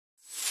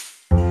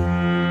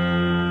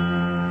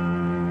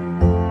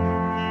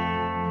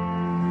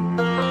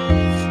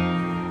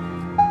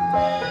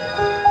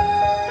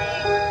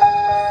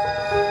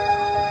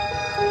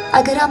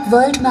अगर आप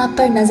world map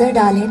पर नज़र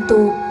डालें तो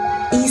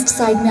ईस्ट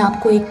साइड में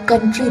आपको एक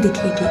कंट्री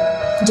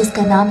दिखेगी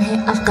जिसका नाम है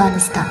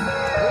अफगानिस्तान।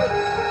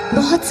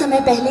 बहुत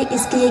समय पहले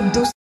इसकी एक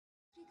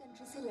दूसरी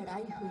कंट्री से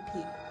लड़ाई हुई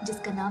थी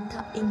जिसका नाम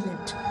था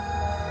इंग्लैंड।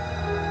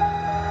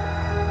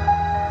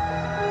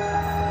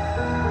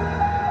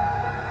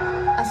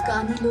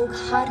 अफगानी लोग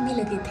हारने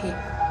लगे थे,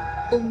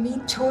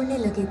 उम्मीद छोड़ने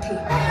लगे थे।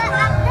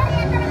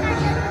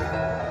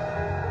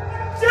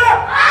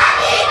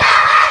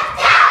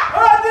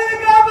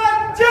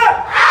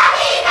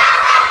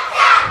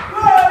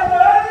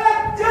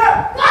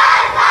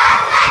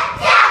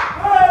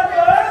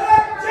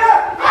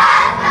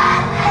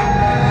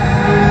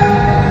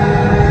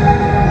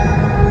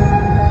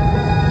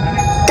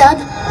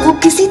 तब वो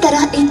किसी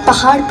तरह एक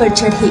पहाड़ पर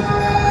चढ़े।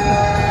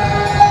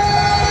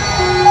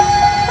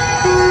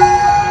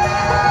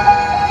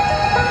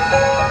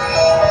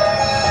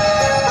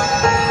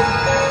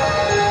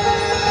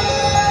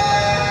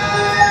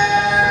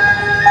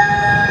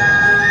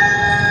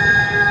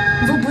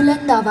 वो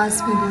बुलंद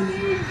आवाज में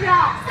बोली,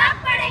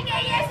 सब पढ़ेंगे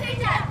ये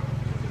switcher,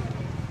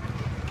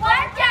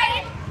 one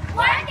child,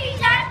 one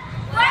teacher,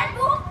 one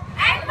book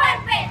and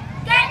one pen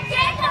can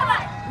change the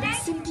world.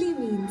 That simply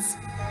means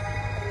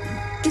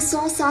कि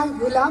 100 साल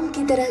गुलाम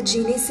की तरह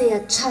जीने से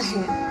अच्छा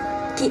है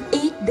कि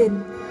एक दिन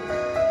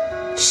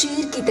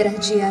शेर की तरह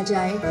जिया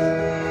जाए।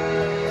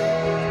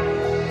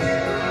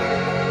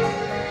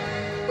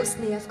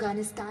 उसने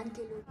अफगानिस्तान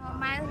के लोग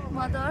My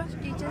mother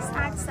teaches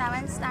at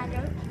 7th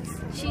standard.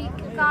 She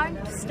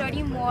can't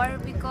study more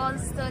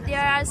because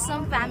there are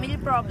some family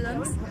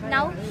problems.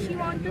 Now she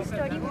wants to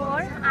study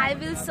more. I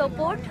will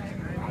support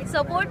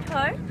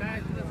her.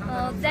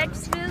 That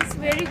feels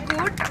very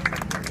good.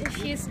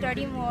 She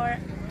study more.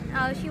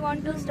 She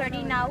wants to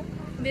study now.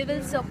 We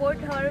will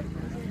support her.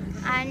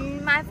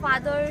 And my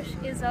father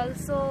is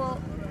also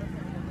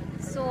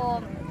so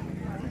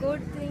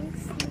good things.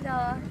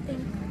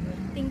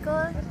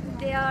 Thinker.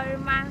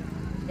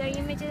 Their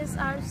images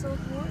are so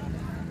good.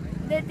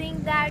 They think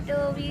that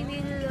we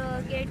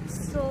will get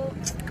so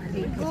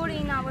good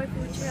in our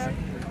future.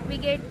 We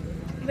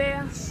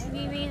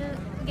will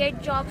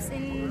get jobs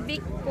in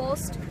big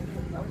post.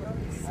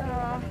 So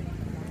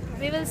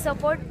we will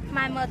support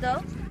my mother,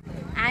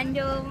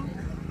 and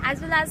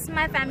as well as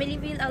my family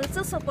will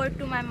also support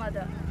to my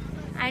mother.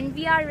 And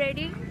we are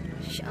ready.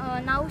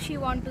 Now she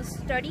want to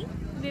study.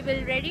 We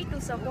will ready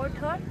to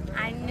support her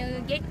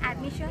and get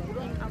admission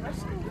in our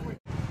school.